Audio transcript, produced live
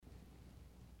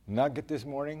nugget this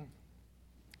morning.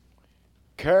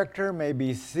 Character may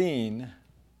be seen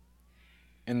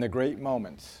in the great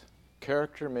moments.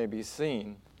 Character may be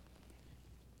seen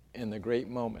in the great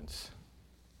moments.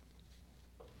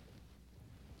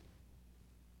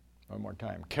 One more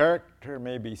time. Character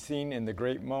may be seen in the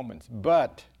great moments,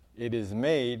 but it is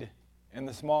made in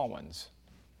the small ones.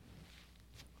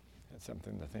 That's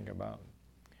something to think about.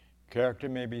 Character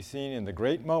may be seen in the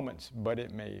great moments, but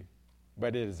it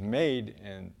is made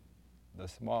in the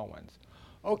small ones.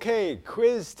 Okay,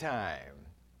 quiz time.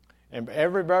 And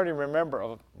everybody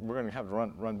remember, we're going to have to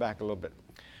run back a little bit.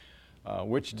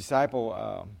 Which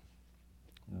disciple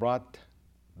brought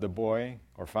the boy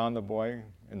or found the boy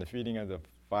in the feeding of the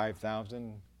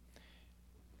 5,000?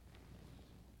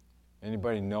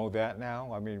 Anybody know that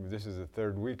now? I mean, this is the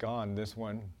third week on this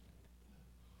one.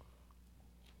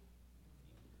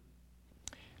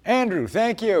 Andrew,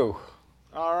 thank you.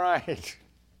 All right.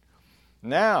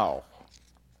 Now,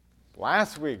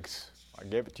 last week's, I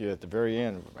gave it to you at the very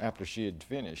end after she had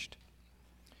finished.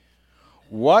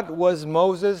 What was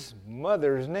Moses'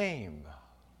 mother's name?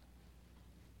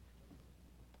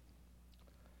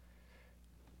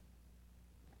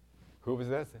 Who was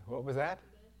that? What was that?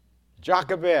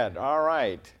 Jochebed. All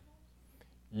right.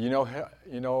 You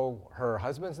know her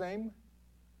husband's name?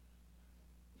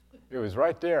 It was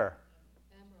right there.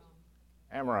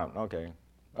 Amram. Okay.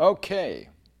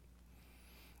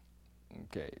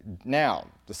 Now,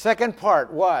 the second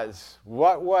part was,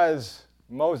 what was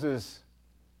Moses'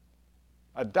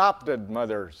 adopted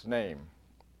mother's name?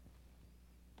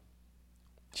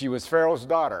 She was Pharaoh's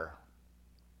daughter.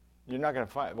 You're not going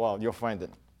to find, well, you'll find it.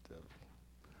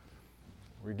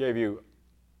 We gave you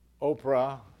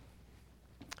Oprah,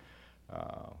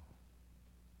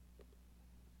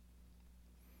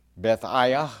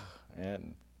 Bethaiah,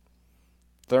 and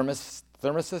Thermosis.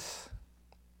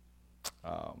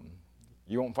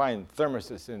 You won't find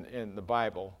Thermosis in the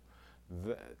Bible.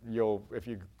 If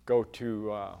you go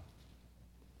to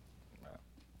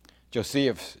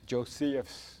Josephus,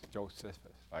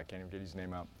 I can't even get his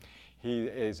name out. He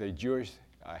is a Jewish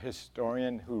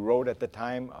historian who wrote at the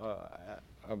time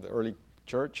of the early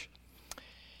church.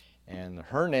 And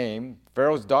her name,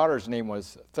 Pharaoh's daughter's name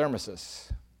was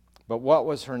Thermosis. But what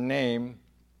was her name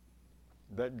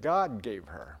that God gave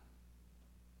her?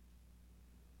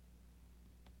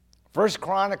 1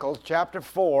 Chronicles chapter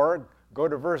 4, go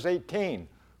to verse 18.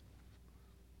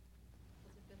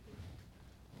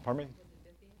 Pardon me?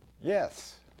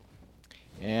 Yes.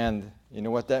 And you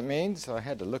know what that means? So I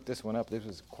had to look this one up. This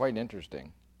was quite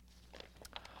interesting.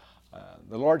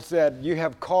 The Lord said, "You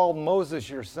have called Moses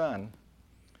your son,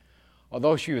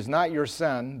 although she was not your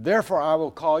son. Therefore I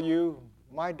will call you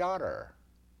my daughter,"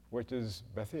 which is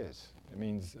Bethiz. It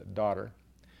means daughter.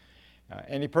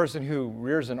 Any person who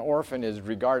rears an orphan is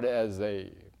regarded as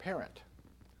a parent.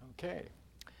 Okay.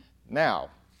 Now,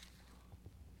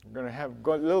 we're going to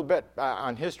go a little bit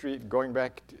on history, going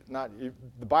back to,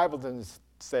 the Bible doesn't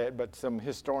say it, but some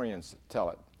historians tell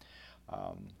it.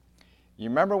 You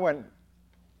remember when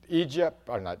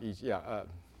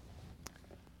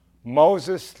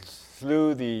Moses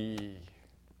slew the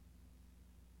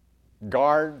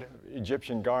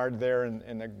Egyptian guard there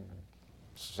in the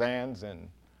sands, and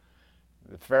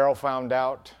the Pharaoh found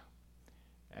out,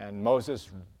 and Moses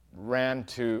ran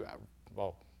to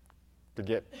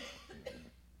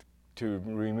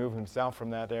remove himself from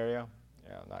that area,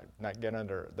 not get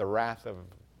under the wrath of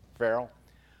Pharaoh.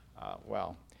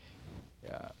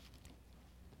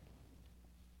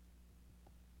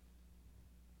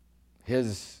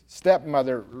 His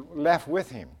stepmother left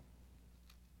with him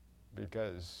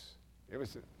because it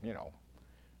was,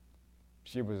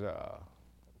 she was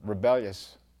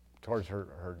rebellious towards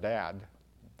her dad,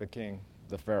 the king,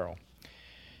 the Pharaoh.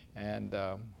 And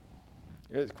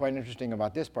it's quite interesting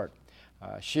about this part.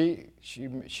 She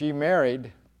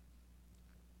married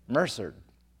Merced,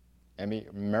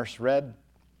 Merced,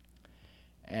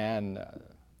 and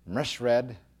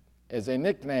Merced is a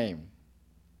nickname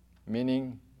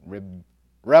meaning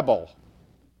rebel.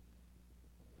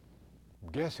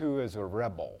 Guess who is a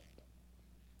rebel?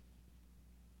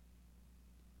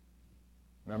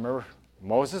 Remember,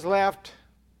 Moses left.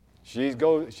 She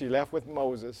left with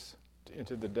Moses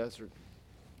into the desert,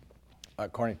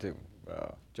 according to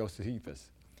Josephus.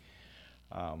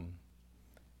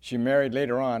 She married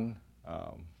later on.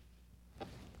 I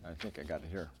think I got it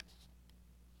here.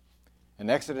 In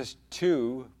Exodus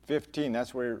 2:15,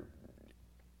 that's where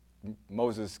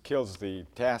Moses kills the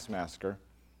taskmaster.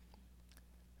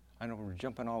 I know we're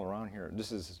jumping all around here.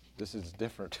 This is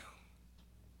different.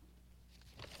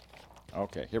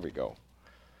 Okay, here we go.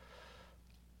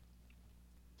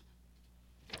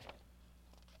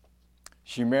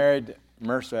 She married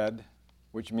Mersed,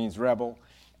 which means rebel.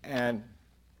 And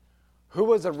who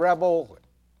was a rebel?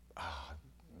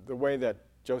 The way that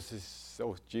Josephus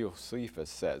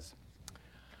says.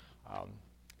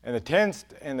 And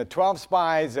the 12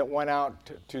 spies that went out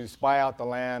to spy out the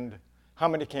land, how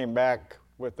many came back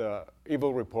with an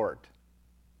evil report?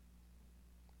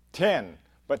 10,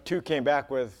 but 2 came back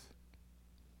with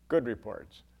good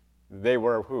reports. They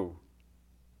were who?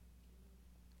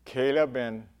 Caleb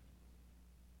and,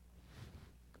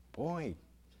 boy,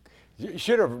 you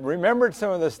should have remembered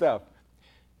some of this stuff.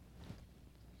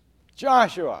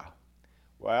 Joshua.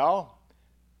 Well,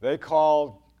 they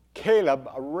called Caleb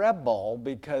a rebel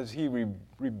because he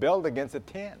rebelled against the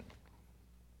 10.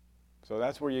 So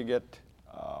that's where you get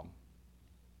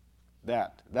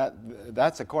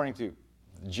that's according to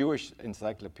Jewish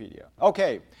Encyclopedia.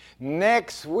 Okay,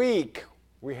 next week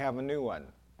we have a new one.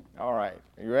 All right,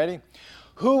 are you ready?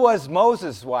 Who was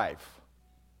Moses' wife?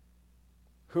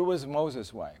 Who was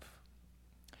Moses' wife?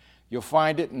 You'll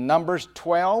find it in Numbers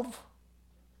 12,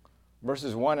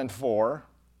 verses 1 and 4,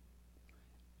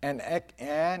 and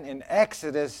in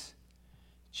Exodus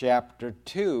chapter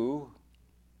 2,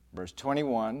 verse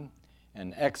 21,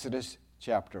 and Exodus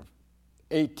chapter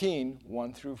 18,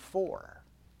 1 through 4.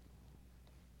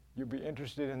 You'll be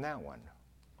interested in that one.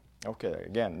 Okay,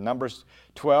 again, Numbers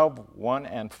 12, 1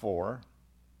 and 4.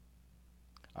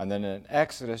 And then in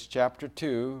Exodus chapter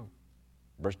 2,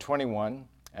 verse 21,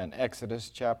 and Exodus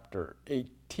chapter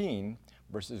 18,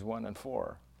 verses 1 and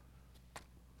 4.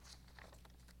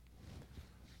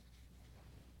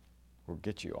 We'll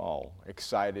get you all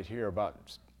excited here about,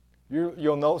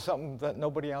 you'll know something that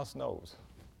nobody else knows.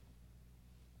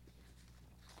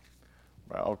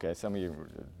 Well, okay, some of you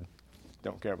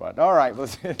don't care about it. All right,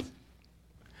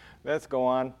 let's go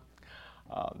on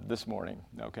this morning.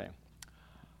 Okay.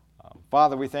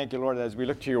 Father, we thank you, Lord, as we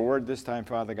look to your word this time,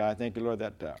 Father God. Thank you, Lord,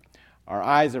 that our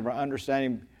eyes of our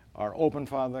understanding are open,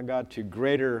 Father God, to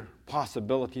greater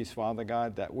possibilities, Father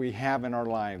God, that we have in our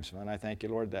lives. And I thank you,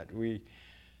 Lord, that we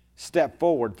step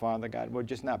forward, Father God. We'll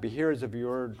just not be hearers of your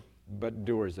word, but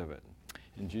doers of it.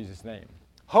 In Jesus' name.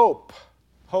 Hope.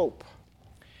 Hope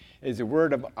is a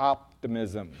word of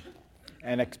optimism,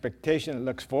 an expectation that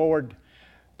looks forward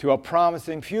to a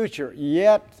promising future.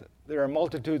 Yet, there are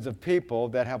multitudes of people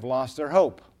that have lost their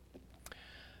hope.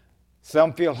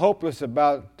 Some feel hopeless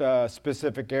about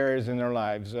specific areas in their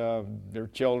lives, their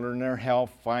children, their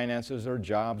health, finances, or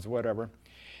jobs, whatever.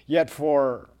 Yet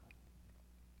for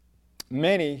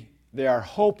many, they are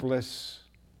hopeless.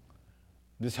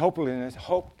 This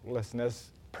hopelessness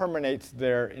permeates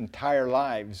their entire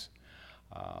lives.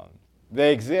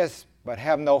 They exist but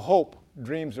have no hope,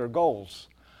 dreams, or goals.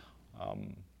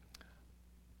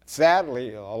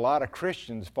 Sadly, a lot of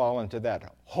Christians fall into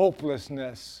that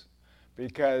hopelessness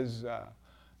because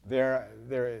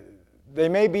they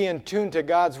may be in tune to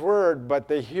God's word, but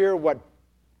they hear what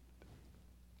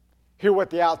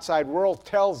the outside world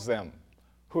tells them,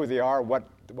 who they are, what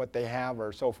they have,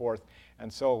 or so forth,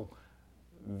 and so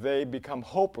they become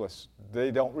hopeless.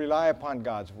 They don't rely upon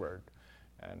God's word.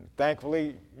 And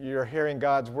thankfully, you're hearing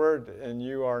God's word, and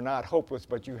you are not hopeless,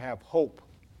 but you have hope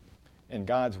in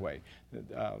God's way.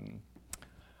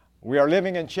 We are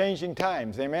living in changing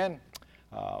times, amen?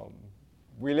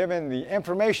 We live in the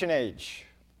information age.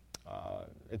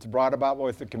 It's brought about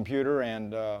with the computer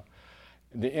and the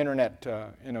internet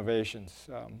innovations.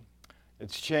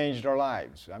 It's changed our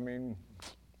lives. I mean,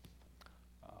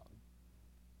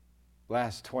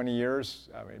 last 20 years,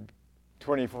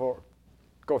 24,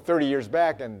 go 30 years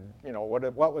back, and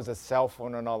what was a cell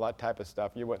phone and all that type of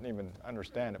stuff, you wouldn't even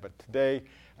understand it. But today,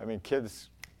 kids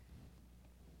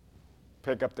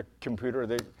pick up the computer.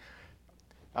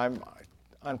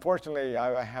 Unfortunately,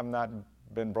 I have not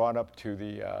been brought up to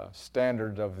the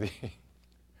standard of the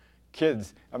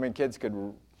kids. Kids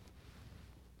could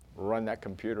run that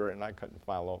computer, and I couldn't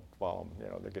follow them.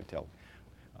 They could tell.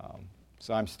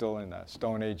 So I'm still in the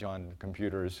Stone Age on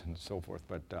computers and so forth.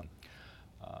 But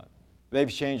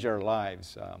they've changed our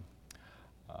lives.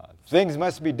 Things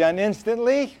must be done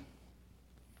instantly,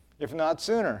 if not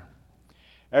sooner.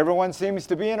 Everyone seems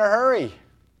to be in a hurry.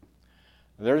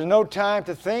 There's no time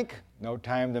to think, no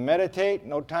time to meditate,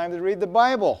 no time to read the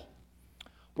Bible.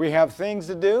 We have things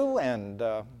to do and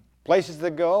places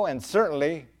to go, and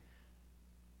certainly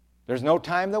there's no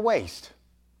time to waste.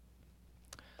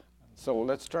 So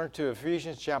let's turn to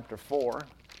Ephesians chapter 4,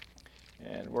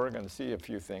 and we're going to see a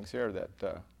few things here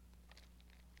that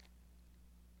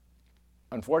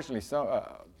unfortunately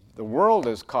the world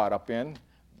is caught up in,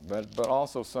 but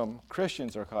also some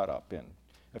Christians are caught up in.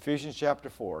 Ephesians chapter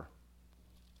 4.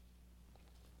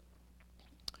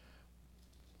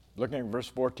 Looking at verse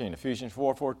 14, Ephesians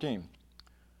 4:14.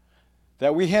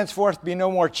 That we henceforth be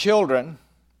no more children,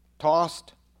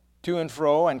 tossed to and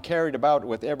fro and carried about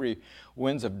with every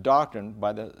winds of doctrine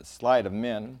by the sleight of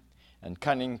men and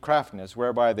cunning craftiness,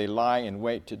 whereby they lie in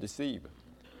wait to deceive.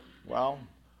 Well,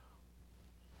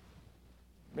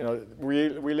 you know, we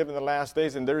live in the last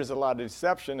days, and there is a lot of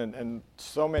deception, and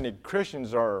so many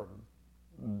Christians are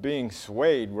being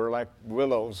swayed. We're like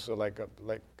willows, like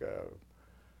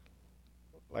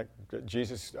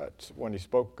Jesus, when he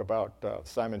spoke about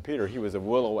Simon Peter, he was a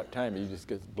willow at times. He just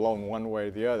gets blown one way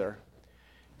or the other.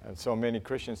 And so many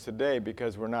Christians today,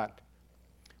 because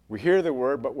we hear the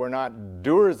word, but we're not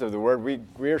doers of the word,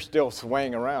 we're still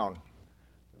swaying around.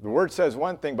 The word says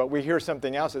one thing, but we hear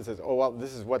something else that says, oh, well,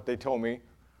 this is what they told me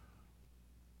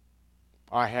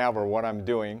I have or what I'm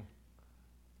doing.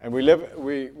 And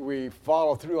we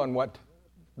follow through on what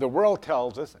the world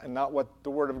tells us and not what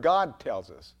the Word of God tells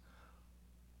us.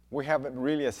 We haven't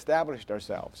really established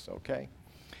ourselves, okay?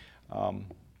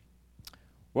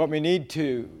 What we need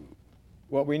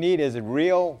is a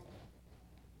real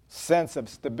sense of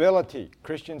stability.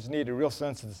 Christians need a real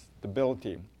sense of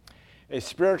stability, a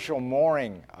spiritual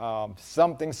mooring,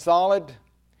 something solid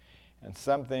and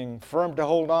something firm to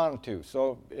hold on to.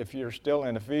 So if you're still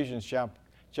in Ephesians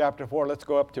chapter 4, let's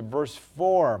go up to verse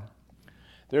 4.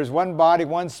 There's one body,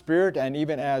 one spirit, and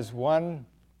even as one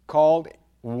called,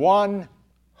 one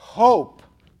hope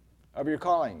of your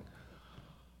calling.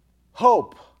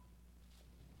 Hope.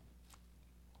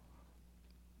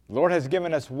 The Lord has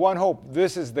given us one hope.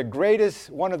 This is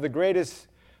one of the greatest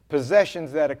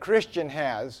possessions that a Christian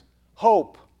has,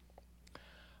 hope.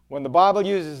 When the Bible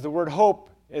uses the word hope,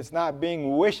 it's not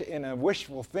being in a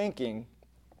wishful thinking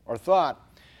or thought,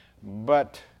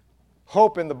 but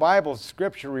hope in the Bible,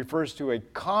 Scripture refers to a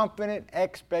confident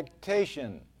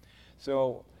expectation.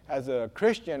 So as a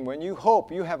Christian, when you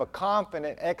hope, you have a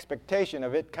confident expectation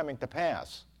of it coming to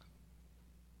pass.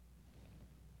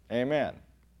 Amen.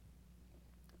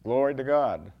 Glory to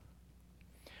God.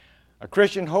 A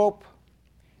Christian hope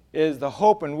is the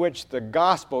hope in which the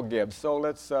gospel gives. So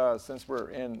let's, since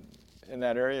we're in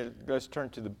that area, let's turn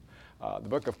to the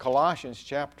book of Colossians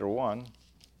chapter 1.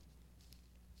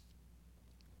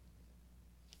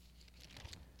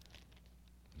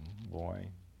 Boy,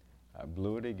 I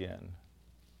blew it again.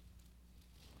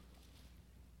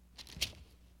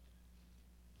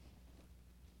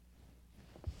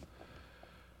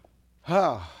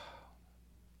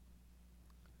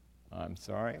 I'm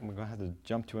sorry, we're going to have to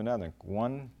jump to another.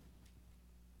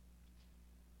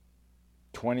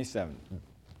 1:27.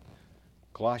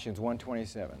 Colossians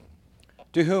 1:27.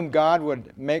 To whom God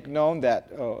would make known that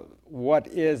what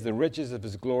is the riches of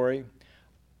his glory,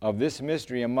 of this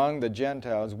mystery among the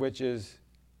Gentiles, which is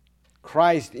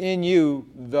Christ in you,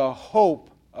 the hope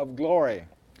of glory.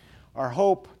 Our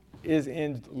hope is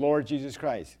in Lord Jesus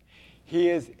Christ. He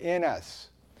is in us.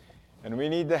 And we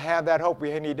need to have that hope.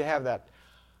 We need to have that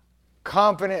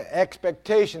confident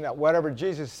expectation that whatever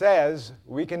Jesus says,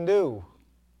 we can do.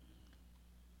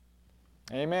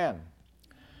 Amen.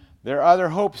 There are other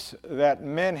hopes that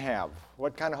men have.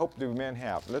 What kind of hope do men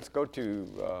have? Let's go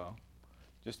to,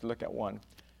 just look at one.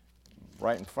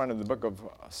 Right in front of the book of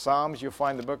Psalms, you'll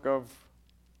find the book of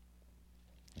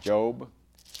Job.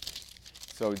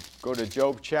 So go to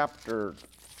Job chapter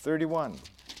 31.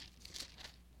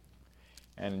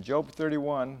 And in Job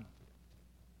 31,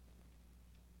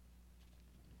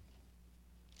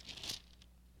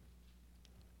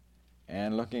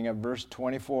 and looking at verse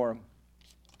 24,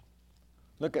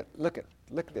 look at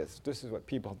this. This is what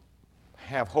people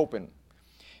have hope in.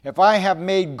 If I have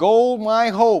made gold my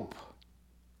hope,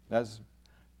 that's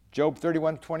Job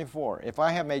 31:24. If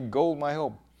I have made gold my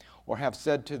hope, or have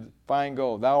said to fine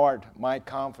gold, thou art my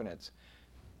confidence.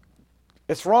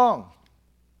 It's wrong.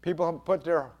 People have put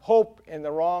their hope in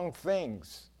the wrong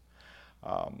things.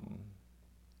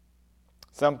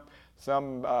 Some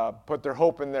put their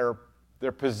hope in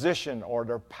their position or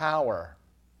their power.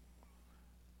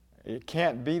 It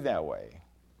can't be that way.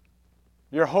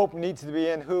 Your hope needs to be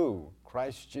in who?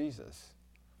 Christ Jesus.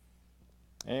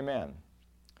 Amen.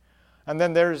 And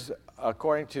then there's,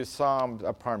 according to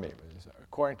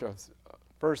according to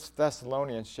 1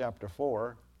 Thessalonians chapter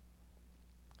 4,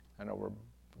 I know we're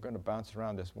going to bounce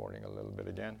around this morning a little bit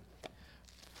again.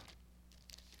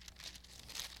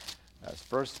 That's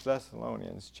 1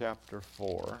 Thessalonians chapter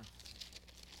 4.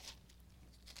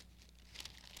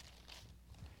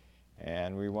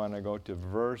 And we want to go to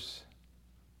verse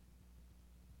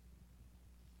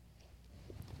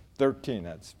 13.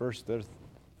 That's 1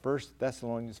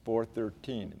 Thessalonians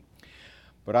 4:13.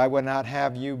 But I would not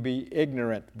have you be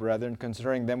ignorant, brethren,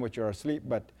 concerning them which are asleep,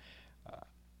 but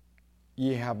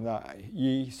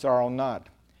ye sorrow not,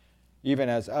 even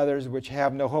as others which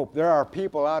have no hope. There are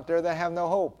people out there that have no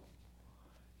hope.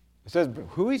 It says,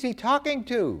 who is he talking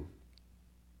to?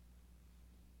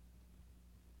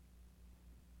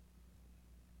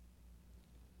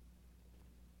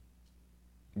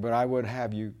 But I would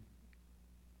have you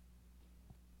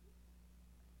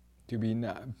to be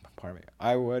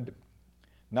I would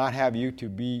not have you to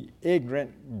be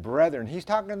ignorant, brethren. He's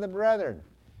talking to the brethren.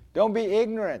 Don't be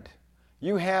ignorant.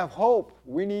 You have hope.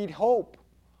 We need hope.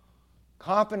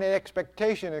 Confident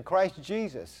expectation in Christ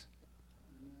Jesus.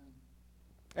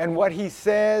 And what he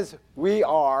says we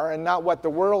are, and not what the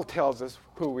world tells us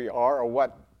who we are or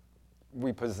what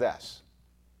we possess.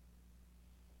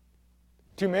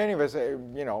 Too many of us say,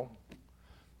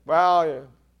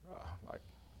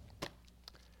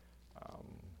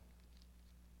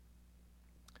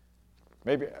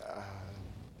 maybe,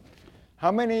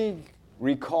 how many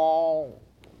recall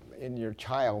in your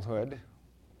childhood,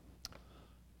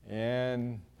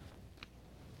 in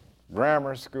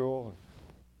grammar school,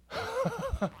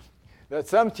 that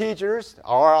some teachers,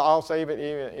 or I'll say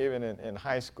even in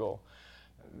high school,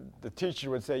 the teacher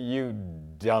would say, "You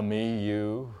dummy,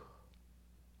 you."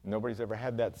 Nobody's ever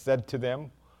had that said to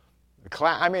them.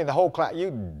 The whole class,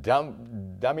 "You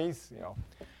dummies,"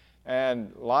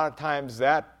 And a lot of times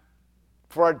that,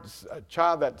 for a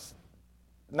child that's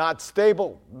not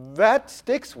stable, that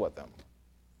sticks with them.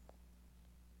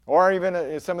 Or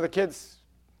even some of the kids,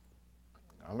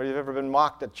 nobody's ever been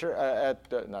mocked at church,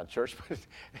 not church, but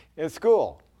in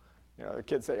school. The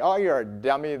kids say, "Oh, you're a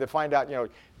dummy." They find out,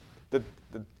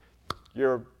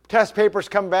 your test papers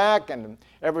come back and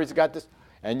everybody's got this,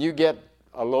 and you get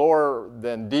a lower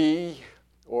than D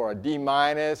or a D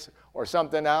minus or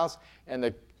something else, and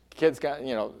the kids got,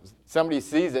 somebody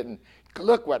sees it and,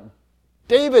 "Look what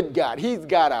David got. He's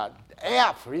got a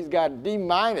F, or he's got a D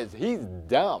minus. He's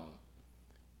dumb."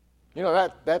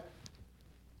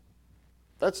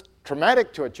 That's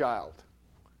traumatic to a child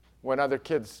when other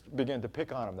kids begin to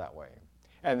pick on him that way.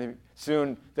 And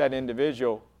soon that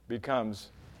individual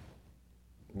becomes,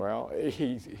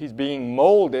 he's being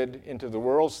molded into the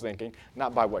world's thinking,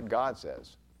 not by what God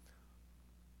says.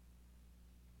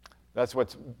 That's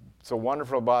what's so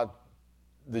wonderful about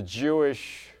the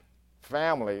Jewish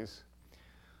families,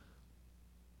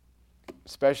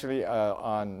 especially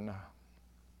on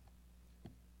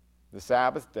the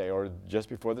Sabbath day or just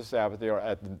before the Sabbath day or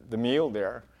at the meal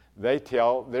there. They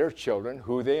tell their children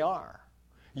who they are.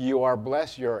 You are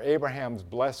blessed. You're Abraham's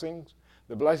blessings.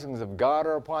 The blessings of God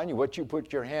are upon you. What you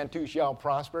put your hand to shall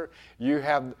prosper. They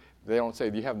don't say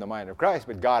you have the mind of Christ,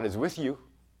 but God is with you.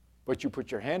 What you put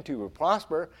your hand to will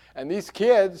prosper. And these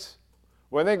kids,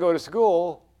 when they go to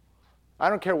school, I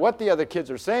don't care what the other kids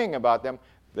are saying about them,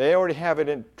 they already have it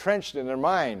entrenched in their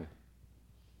mind.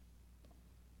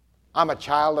 I'm a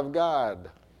child of God.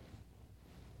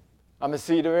 I'm a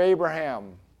seed of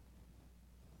Abraham.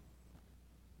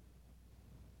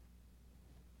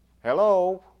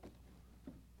 Hello?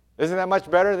 Isn't that much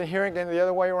better than hearing it the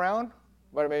other way around?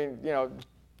 But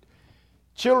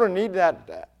children need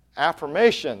that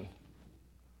affirmation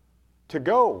to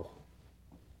go.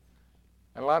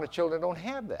 And a lot of children don't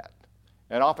have that.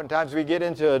 And oftentimes we get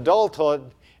into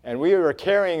adulthood and we are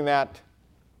carrying that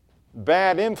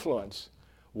bad influence.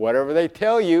 Whatever they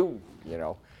tell you,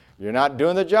 you're not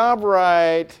doing the job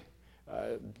right.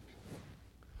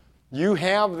 You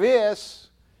have this.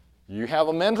 You have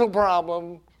a mental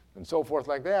problem, and so forth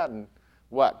like that. And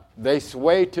what? They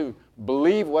sway to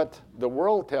believe what the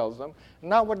world tells them,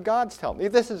 not what God's telling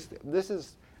them. This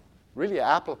is really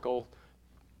applicable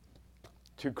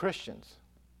to Christians.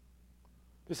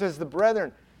 It says, the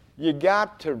brethren, you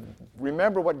got to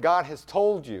remember what God has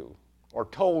told you or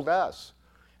told us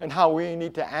and how we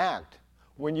need to act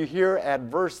when you hear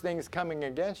adverse things coming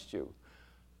against you.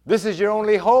 This is your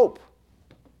only hope.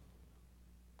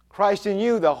 Christ in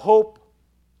you, the hope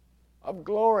of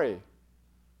glory.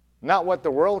 Not what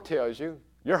the world tells you.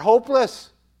 You're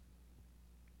hopeless.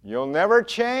 You'll never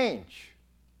change.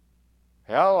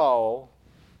 Hello.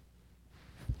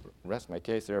 Rest my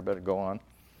case there. I better go on.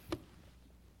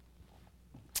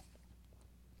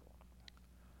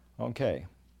 Okay.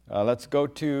 Let's go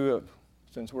to,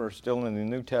 since we're still in the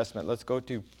New Testament, let's go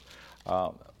to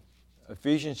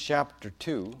Ephesians chapter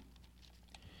 2.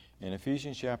 In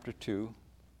Ephesians chapter 2,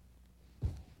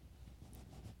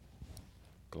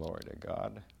 glory to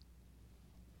God.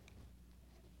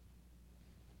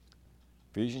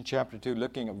 Ephesians chapter 2,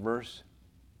 looking at verse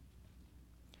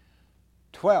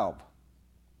 12.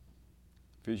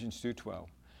 Ephesians 2:12.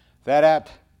 That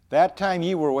at That time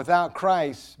ye were without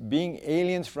Christ, being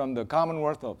aliens from the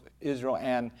commonwealth of Israel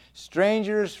and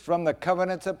strangers from the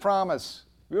covenants of promise.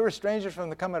 We were strangers from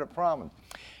the covenant of promise,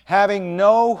 having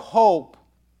no hope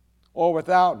or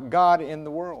without God in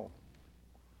the world.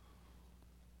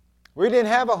 We didn't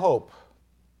have a hope.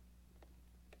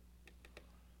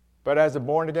 But as a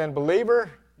born-again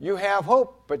believer, you have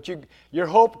hope. But your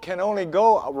hope can only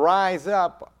rise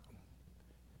up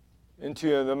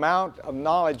into the amount of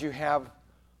knowledge you have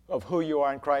of who you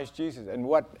are in Christ Jesus and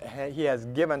what He has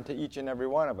given to each and every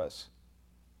one of us.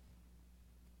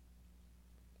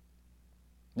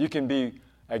 You can be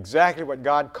exactly what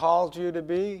God calls you to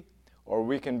be, or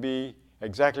we can be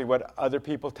exactly what other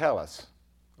people tell us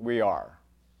we are,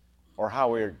 or how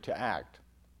we're to act.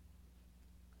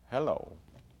 Hello.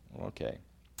 Okay.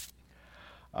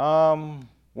 One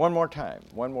more time.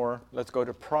 One more. Let's go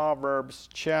to Proverbs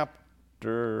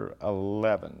chapter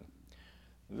 11.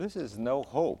 This is no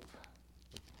hope.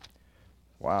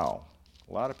 Wow.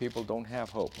 A lot of people don't have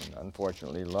hope. And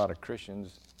unfortunately, a lot of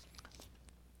Christians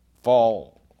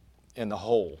fall in the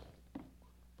hole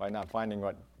by not finding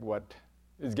what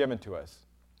is given to us.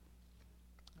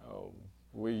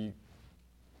 We're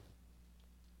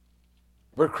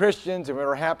Christians and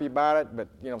we're happy about it, but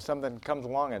something comes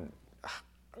along and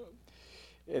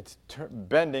it's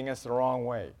bending us the wrong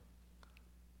way.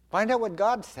 Find out what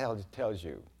God tells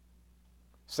you,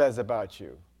 says about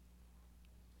you.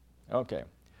 Okay.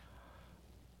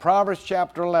 Proverbs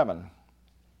chapter 11.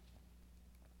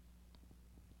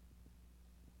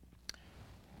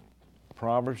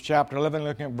 Proverbs chapter 11,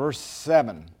 looking at verse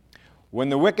 7. When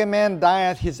the wicked man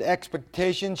dieth, his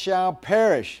expectation shall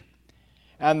perish,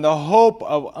 and the hope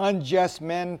of unjust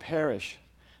men perish.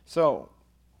 So,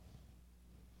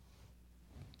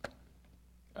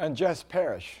 unjust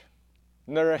perish.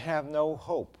 They have no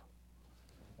hope.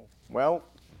 Well,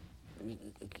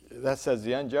 that says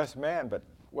the unjust man, but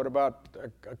what about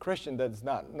a Christian that's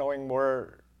not knowing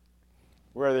where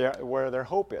their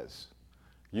hope is?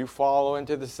 You follow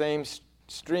into the same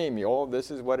stream.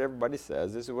 This is what everybody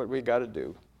says. This is what we got to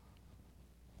do.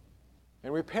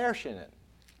 And we perish in it.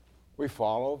 We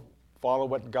follow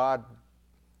what God,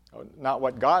 not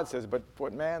what God says, but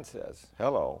what man says.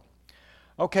 Hello.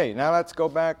 Okay, now let's go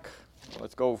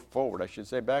forward, I should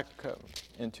say, back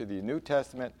into the New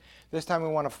Testament. This time we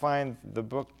want to find the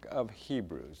book of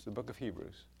Hebrews,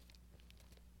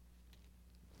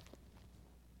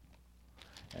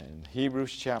 And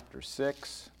Hebrews chapter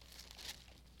 6.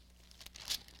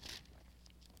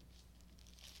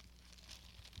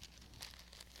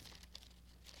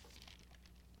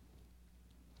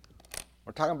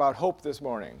 We're talking about hope this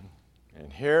morning.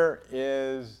 And here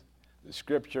is the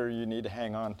scripture you need to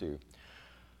hang on to.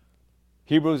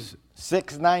 Hebrews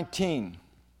 6:19.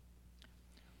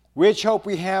 Which hope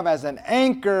we have as an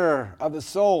anchor of the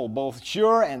soul, both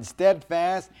sure and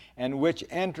steadfast, and which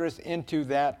entereth into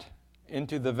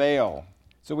the veil.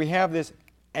 So we have this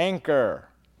anchor.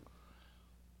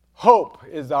 Hope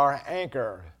is our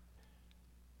anchor.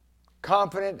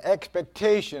 Confident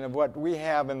expectation of what we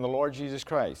have in the Lord Jesus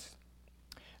Christ.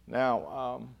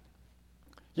 Now,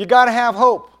 you got to have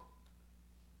hope.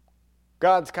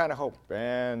 God's kind of hope.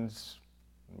 And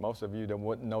most of you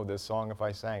wouldn't know this song if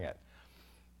I sang it.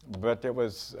 But it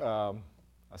was a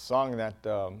song that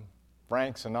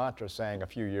Frank Sinatra sang a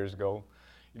few years ago.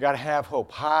 You got to have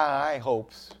hope. High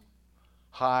hopes.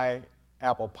 High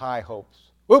apple pie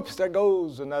hopes. Oops, there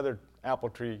goes another apple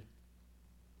tree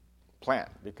plant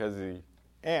because the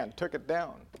ant took it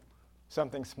down.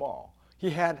 Something small. He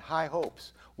had high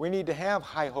hopes. We need to have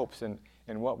high hopes in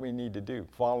what we need to do,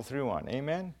 follow through on.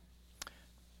 Amen?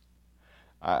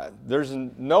 There's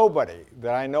nobody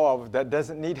that I know of that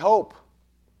doesn't need hope.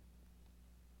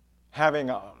 Having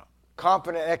a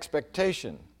confident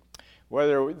expectation,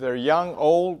 whether they're young,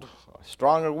 old,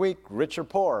 strong or weak, rich or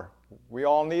poor, we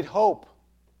all need hope.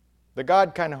 The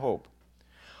God kind of hope.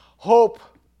 Hope,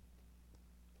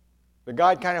 the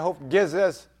God kind of hope gives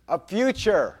us a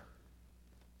future.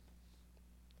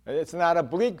 It's not a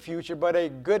bleak future, but a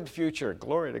good future.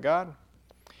 Glory to God.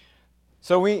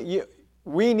 So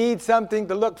we need something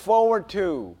to look forward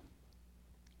to.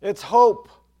 It's hope.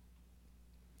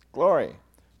 Glory.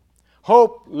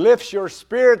 Hope lifts your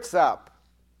spirits up.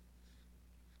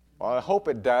 Well, I hope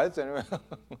it does.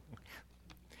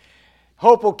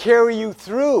 Hope will carry you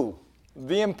through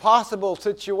the impossible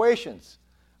situations.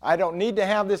 I don't need to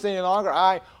have this any longer.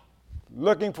 I'm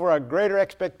looking for a greater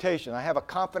expectation. I have a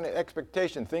confident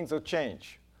expectation things will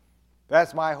change.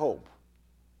 That's my hope.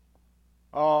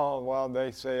 Oh, well,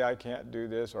 they say I can't do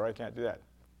this or I can't do that.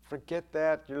 Forget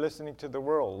that. You're listening to the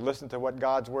world. Listen to what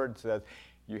God's Word says.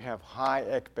 You have high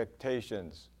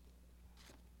expectations.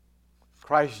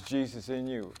 Christ Jesus in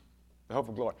you, the hope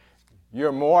of glory.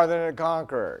 You're more than a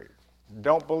conqueror.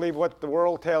 Don't believe what the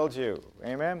world tells you.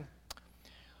 Amen?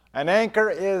 An anchor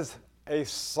is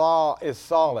solid.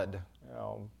 You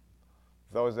know,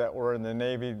 those that were in the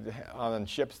Navy, on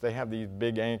ships, they have these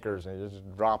big anchors, and you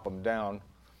just drop them down.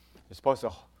 It's supposed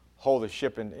to hold the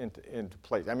ship into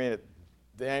place. I mean,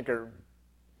 the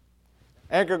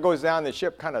anchor goes down, the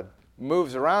ship kind of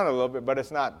moves around a little bit, but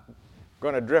it's not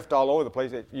going to drift all over the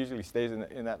place. It usually stays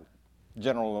in that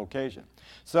general location.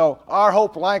 So our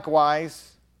hope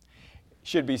likewise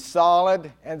should be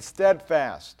solid and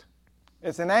steadfast.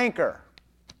 It's an anchor.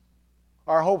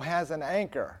 Our hope has an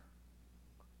anchor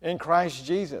in Christ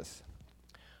Jesus.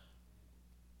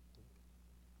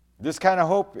 This kind of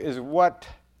hope is what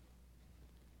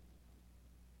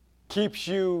keeps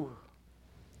you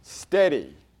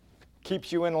steady,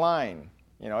 keeps you in line.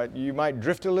 You know, you might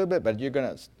drift a little bit, but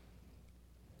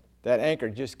that anchor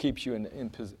just keeps you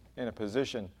in a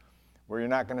position where you're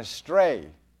not going to stray.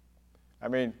 I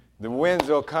mean, the winds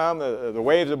will come, the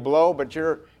waves will blow, but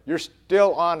you're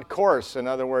still on course. In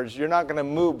other words, you're not going to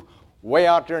move way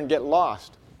out there and get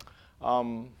lost.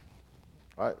 I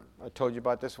told you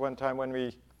about this one time when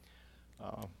we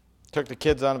took the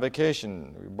kids on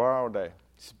vacation. We borrowed a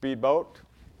speedboat.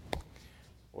 It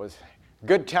was a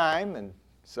good time, and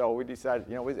so we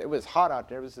decided, it was hot out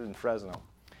there. This is in Fresno.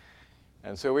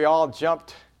 And so we all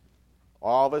jumped,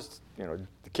 all of us,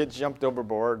 the kids jumped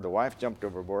overboard, the wife jumped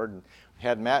overboard, and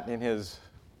had Matt in his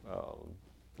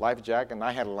life jacket, and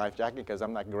I had a life jacket because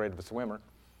I'm not great of a swimmer.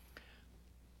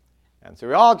 And so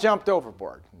we all jumped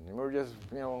overboard. And we were just,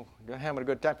 having a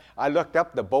good time. I looked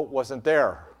up, the boat wasn't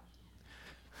there.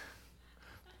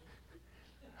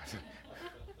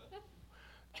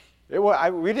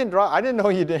 We didn't draw. I didn't know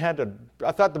you had to.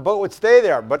 I thought the boat would stay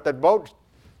there, but the boat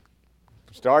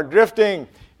started drifting,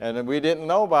 and we didn't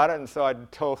know about it. And so I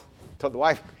told the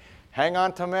wife, "Hang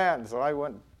on to Matt." And so I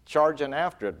went charging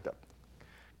after it,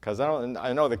 because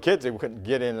I know the kids, they couldn't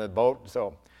get in the boat.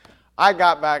 So I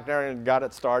got back there and got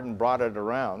it started and brought it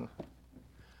around.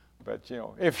 But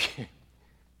if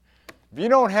you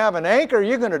don't have an anchor,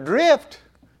 you're going to drift.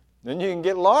 Then you can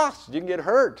get lost. You can get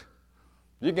hurt.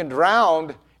 You can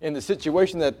drown in the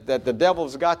situation that the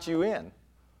devil's got you in.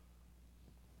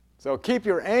 So keep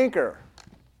your anchor.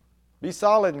 Be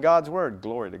solid in God's word.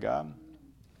 Glory to God.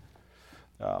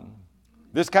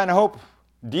 This kind of hope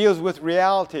deals with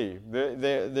reality,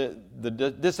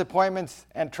 the disappointments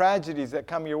and tragedies that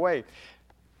come your way.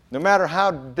 No matter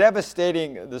how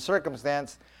devastating the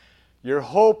circumstance, your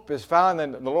hope is found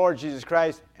in the Lord Jesus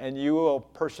Christ, and you will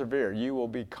persevere. You will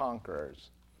be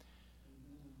conquerors.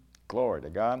 Glory to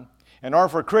God. In order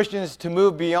for Christians to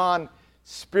move beyond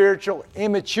spiritual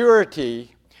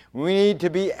immaturity, we need to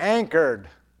be anchored,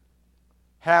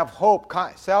 have hope,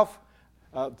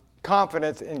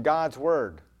 confidence in God's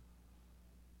word.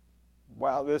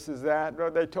 Well, this is that.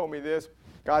 No, they told me this.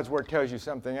 God's word tells you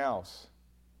something else.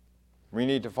 We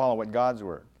need to follow what God's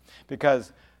word.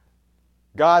 Because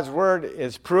God's word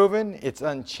is proven, it's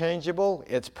unchangeable,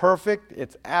 it's perfect,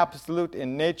 it's absolute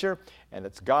in nature, and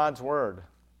it's God's word.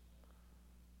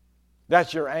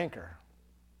 That's your anchor.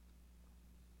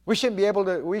 We shouldn't,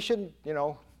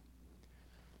 you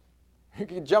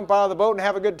can jump out of the boat and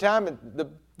have a good time, and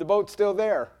the boat's still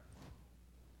there.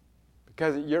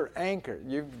 Because you're anchored.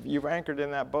 You've anchored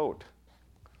in that boat.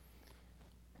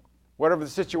 Whatever the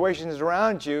situation is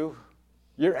around you,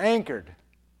 you're anchored.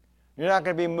 You're not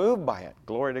going to be moved by it.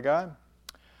 Glory to God.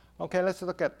 Okay, let's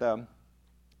look at a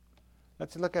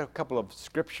couple of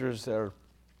scriptures that are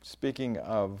speaking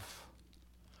of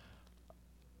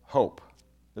hope.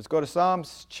 Let's go to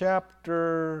Psalms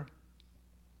chapter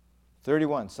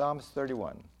 31. Psalms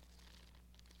 31.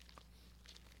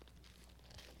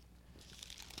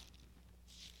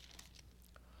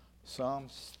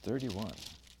 Psalms 31.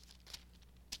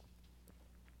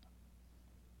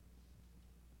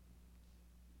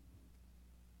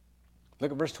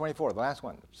 Look at verse 24, the last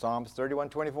one. Psalms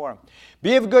 31:24.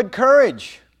 Be of good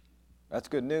courage. That's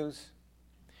good news.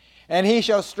 And he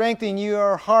shall strengthen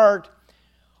your heart,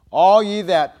 all ye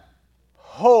that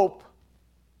hope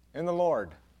in the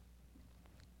Lord.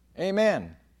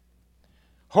 Amen.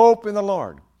 Hope in the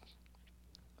Lord.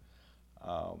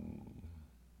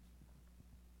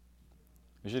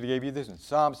 I should have gave you this one.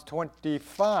 Psalms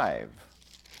 25.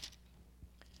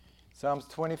 Psalms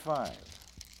 25.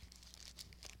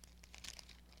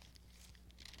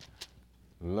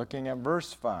 Looking at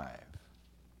verse 5.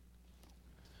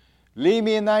 Lead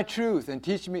me in thy truth and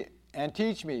teach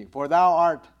me, for thou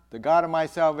art the God of my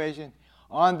salvation.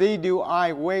 On thee do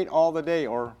I wait all the day,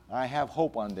 or I have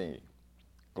hope on thee.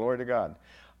 Glory to God.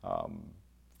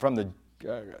 From the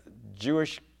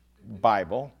Jewish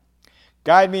Bible.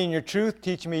 Guide me in your truth.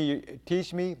 Teach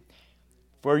me,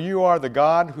 for you are the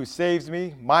God who saves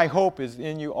me. My hope is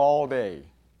in you all day.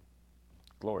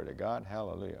 Glory to God.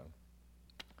 Hallelujah.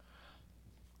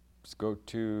 Let's go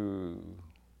to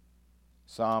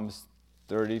Psalms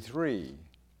 33.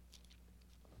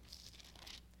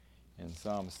 In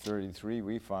Psalms 33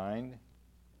 we find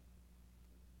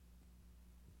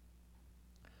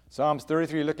Psalms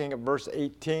 33, looking at verse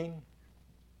 18.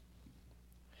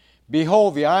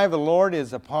 Behold, the eye of the Lord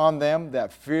is upon them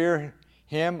that fear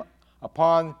him,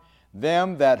 upon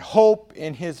them that hope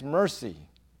in his mercy.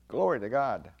 Glory to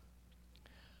God.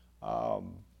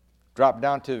 Drop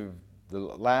down to the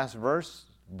last verse,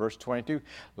 verse 22.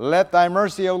 Let thy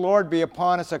mercy, O Lord, be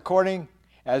upon us according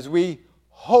as we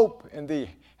hope in thee,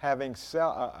 having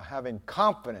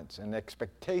confidence and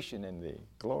expectation in thee.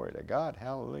 Glory to God.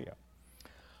 Hallelujah.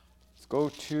 Let's go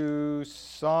to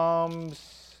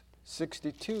Psalms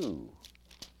 62.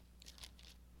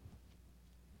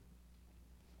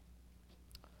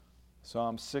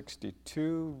 Psalm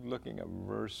 62, looking at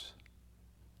verse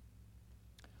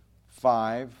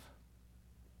 5.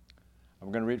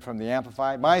 I'm going to read from the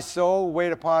Amplified. My soul,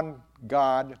 wait upon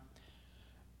God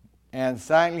and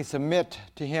silently submit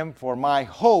to him, for my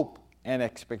hope and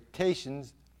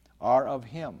expectations are of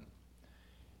him.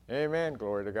 Amen.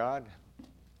 Glory to God.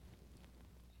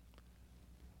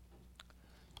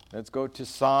 Let's go to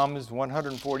Psalms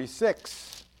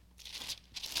 146.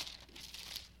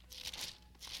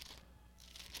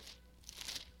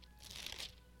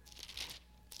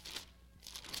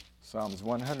 Psalms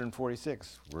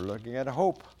 146. We're looking at a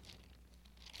hope.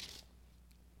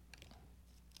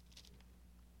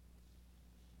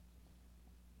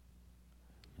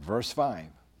 Verse 5.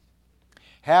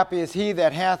 Happy is he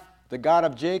that hath the God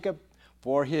of Jacob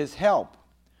for his help,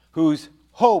 whose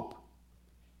hope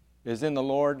is in the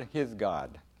Lord his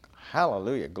God.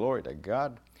 Hallelujah. Glory to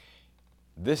God.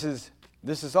 This is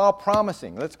all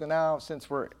promising. Let's go now, since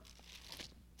we're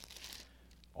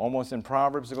almost in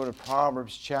Proverbs, we'll go to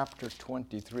Proverbs chapter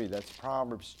 23. That's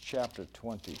Proverbs chapter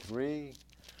 23.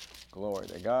 Glory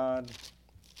to God.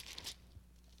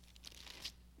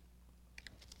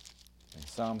 In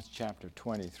Psalms chapter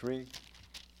 23.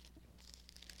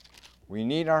 We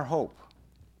need our hope,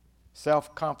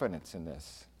 self-confidence in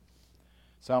this.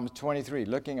 Psalms 23,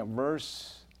 looking at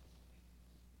verse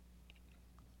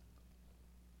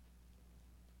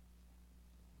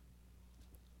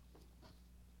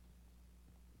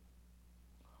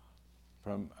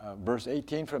from verse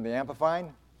 18 from the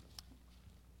Amplified.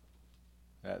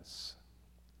 That's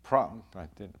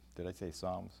did I say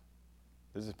Psalms?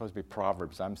 This is supposed to be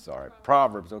Proverbs. I'm sorry.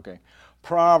 Proverbs, okay.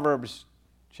 Proverbs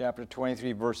chapter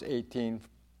 23, verse 18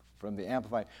 from the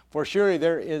Amplified. For surely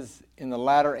there is in the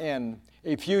latter end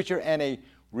a future and a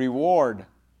reward,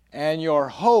 and your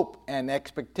hope and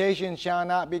expectation shall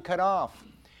not be cut off.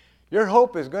 Your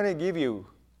hope is going to give you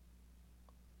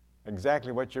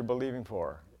exactly what you're believing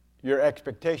for. Your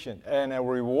expectation and a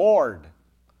reward.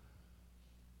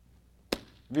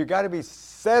 You've got to be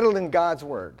settled in God's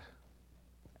word.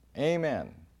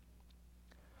 Amen.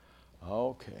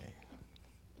 Okay.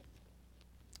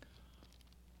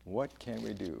 What can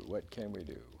we do? What can we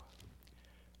do?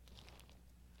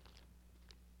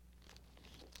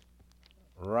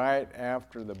 Right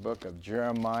after the book of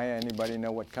Jeremiah, anybody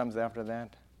know what comes after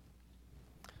that?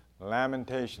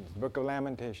 Lamentations, book of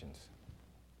Lamentations.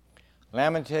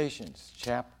 Lamentations,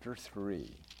 chapter 3.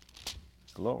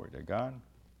 Glory to God.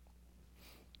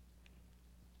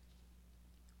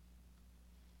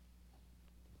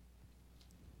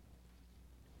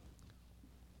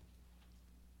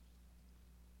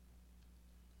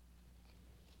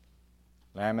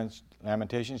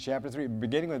 Lamentations chapter 3,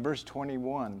 beginning with verse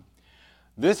 21.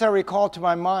 This I recall to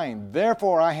my mind,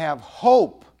 therefore I have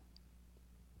hope.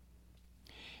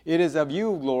 It is of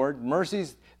you, Lord,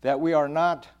 mercies that we are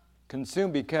not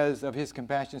consumed, because of his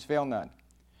compassions fail not.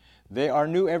 They are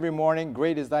new every morning,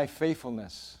 great is thy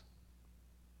faithfulness.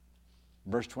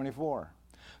 Verse 24.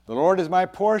 The Lord is my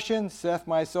portion, saith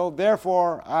my soul,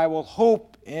 therefore I will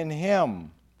hope in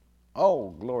him. Oh,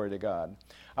 glory to God.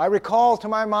 I recall to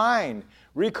my mind,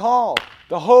 recall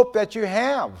the hope that you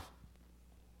have.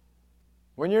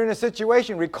 When you're in a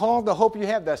situation, recall the hope you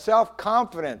have, the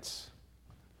self-confidence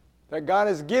that God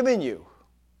has given you.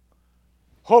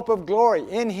 Hope of glory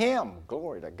in him.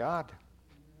 Glory to God.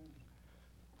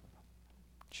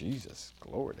 Jesus,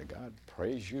 glory to God.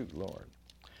 Praise you, Lord.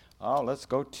 Oh, let's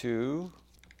go to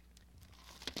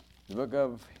the book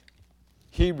of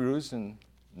Hebrews in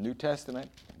New Testament.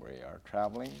 We are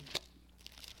traveling.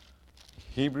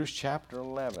 Hebrews chapter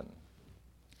 11.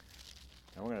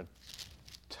 And we're going to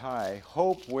tie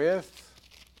hope with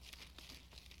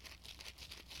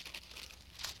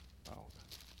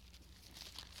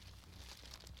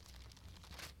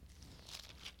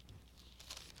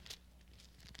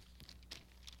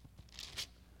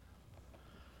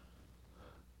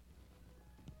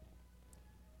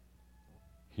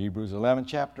Hebrews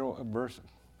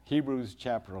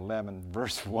chapter 11,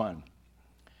 verse 1.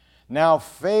 Now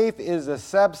faith is the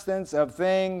substance of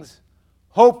things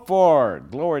hoped for,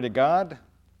 glory to God,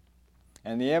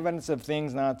 and the evidence of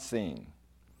things not seen.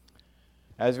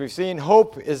 As we've seen,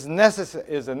 hope is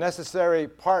a necessary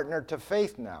partner to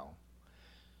faith now.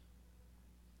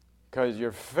 Because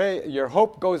your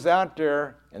hope goes out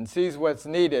there and sees what's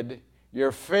needed.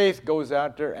 Your faith goes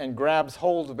out there and grabs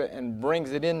hold of it and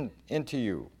brings it into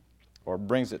you, or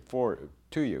brings it forward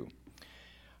to you.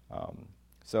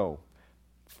 So,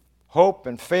 hope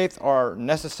and faith are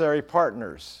necessary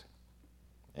partners.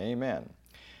 Amen.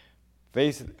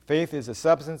 Faith is a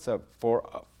substance of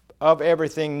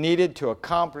everything needed to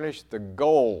accomplish the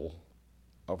goal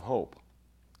of hope.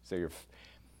 So your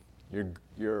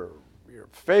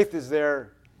faith is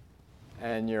there,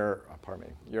 and your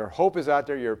hope is out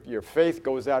there. Your faith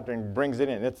goes out there and brings it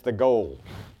in. It's the goal.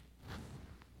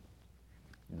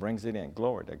 Brings it in.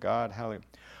 Glory to God. Hallelujah.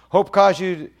 Hope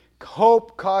causes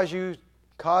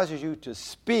you to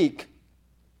speak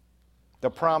the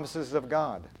promises of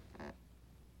God.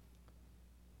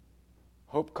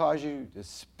 Hope causes you to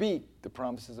speak the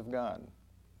promises of God.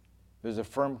 There's a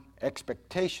firm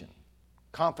expectation,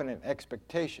 confident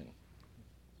expectation.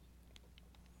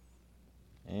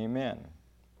 Amen.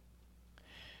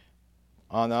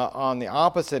 On the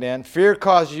opposite end, fear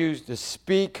causes you to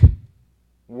speak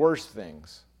worse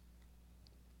things.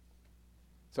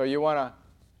 So you want to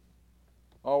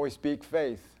always speak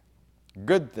faith,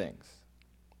 good things.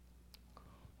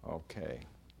 Okay.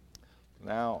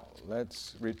 Now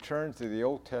let's return to the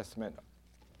Old Testament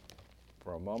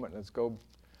for a moment. Let's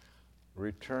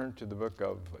return to the book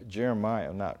of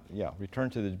Jeremiah.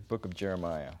 Return to the book of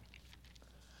Jeremiah.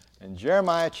 In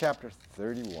Jeremiah chapter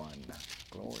 31.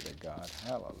 Glory to God.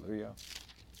 Hallelujah.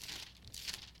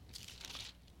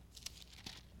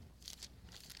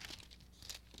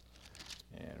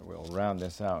 And we'll round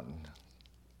this out.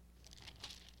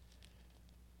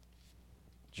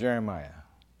 Jeremiah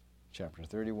chapter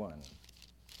 31.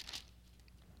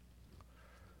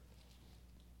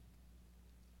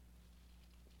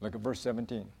 Look at verse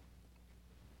 17.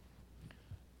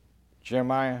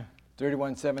 Jeremiah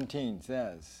 31:17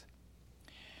 says,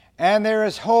 "And there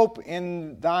is hope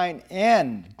in thine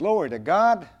end." Glory to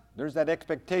God. There's that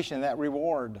expectation, that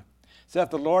reward. Saith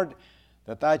the Lord,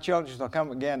 that thy children shall come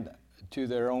again to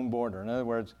their own border. In other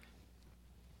words,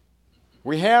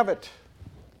 we have it.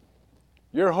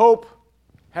 Your hope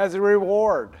has a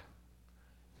reward.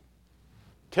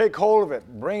 Take hold of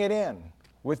it. Bring it in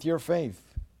with your faith.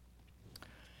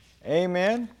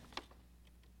 Amen.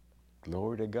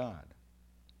 Glory to God.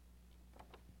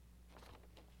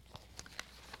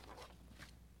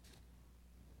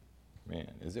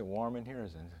 Man, is it warm in here?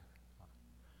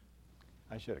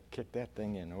 I should have kicked that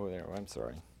thing in over there. I'm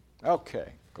sorry.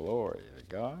 Okay. Glory to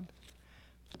God.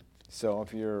 So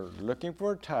if you're looking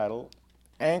for a title,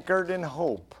 Anchored in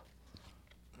Hope.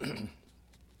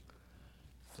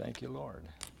 Thank you, Lord.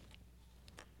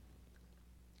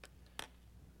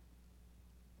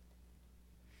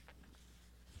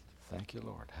 Thank you,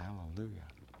 Lord. Hallelujah.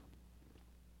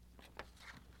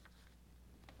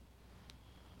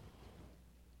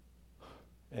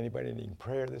 Anybody needing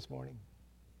prayer this morning?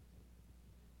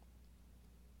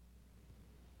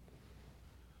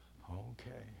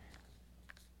 Okay.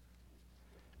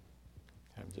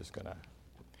 I'm just going to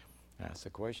ask the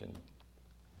question.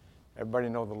 Everybody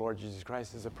know the Lord Jesus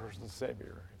Christ is a personal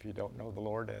Savior. If you don't know the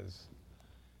Lord as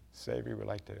Savior, we'd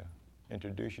like to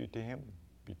introduce you to Him.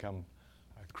 Become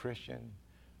a Christian.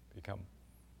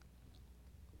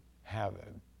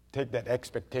 Take that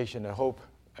expectation and hope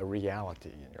a reality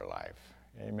in your life.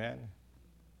 Amen.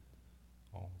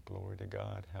 Oh, glory to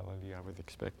God. Hallelujah. I would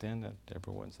expect then that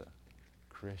everyone's a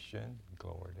Christian.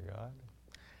 Glory to God.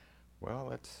 Well,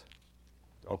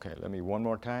 let me one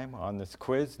more time on this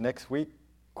quiz. Next week,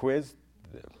 quiz.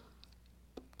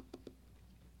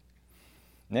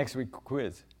 Next week,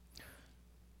 quiz.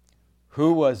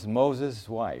 Who was Moses'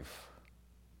 wife?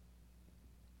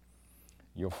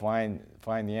 You'll find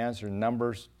the answer in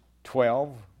Numbers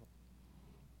 12,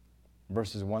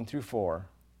 verses 1 through 4,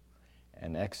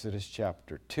 and Exodus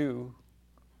chapter 2,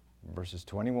 verses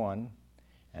 21,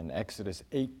 and Exodus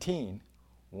 18,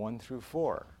 1 through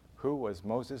 4. Who was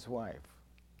Moses' wife?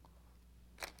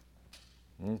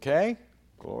 Okay,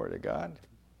 glory to God.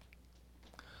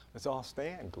 Let's all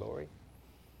stand. Glory.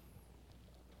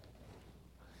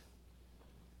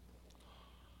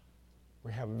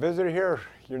 We have a visitor here.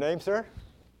 Your name, sir?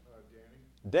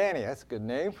 Danny. Danny, that's a good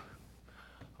name.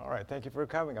 All right, thank you for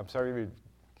coming. I'm sorry we're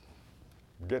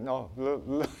getting out a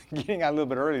little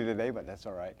bit early today, but that's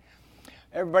all right.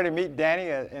 Everybody meet Danny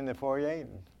in the foyer and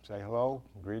say hello,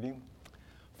 greet him.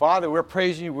 Father, we're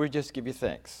praising you. We just give you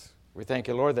thanks. We thank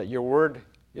you, Lord, that your word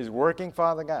is working,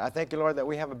 Father God. I thank you, Lord, that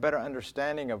we have a better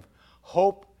understanding of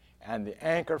hope and the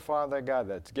anchor, Father God,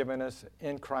 that's given us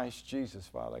in Christ Jesus,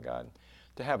 Father God,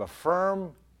 to have a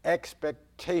firm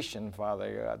expectation,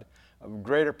 Father God, of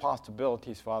greater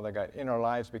possibilities, Father God, in our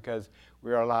lives because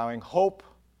we are allowing hope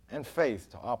and faith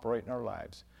to operate in our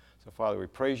lives. So, Father, we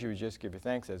praise you. We just give you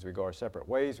thanks as we go our separate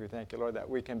ways. We thank you, Lord, that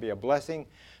we can be a blessing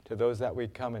to those that we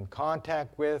come in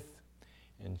contact with.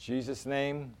 In Jesus'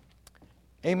 name,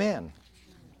 amen.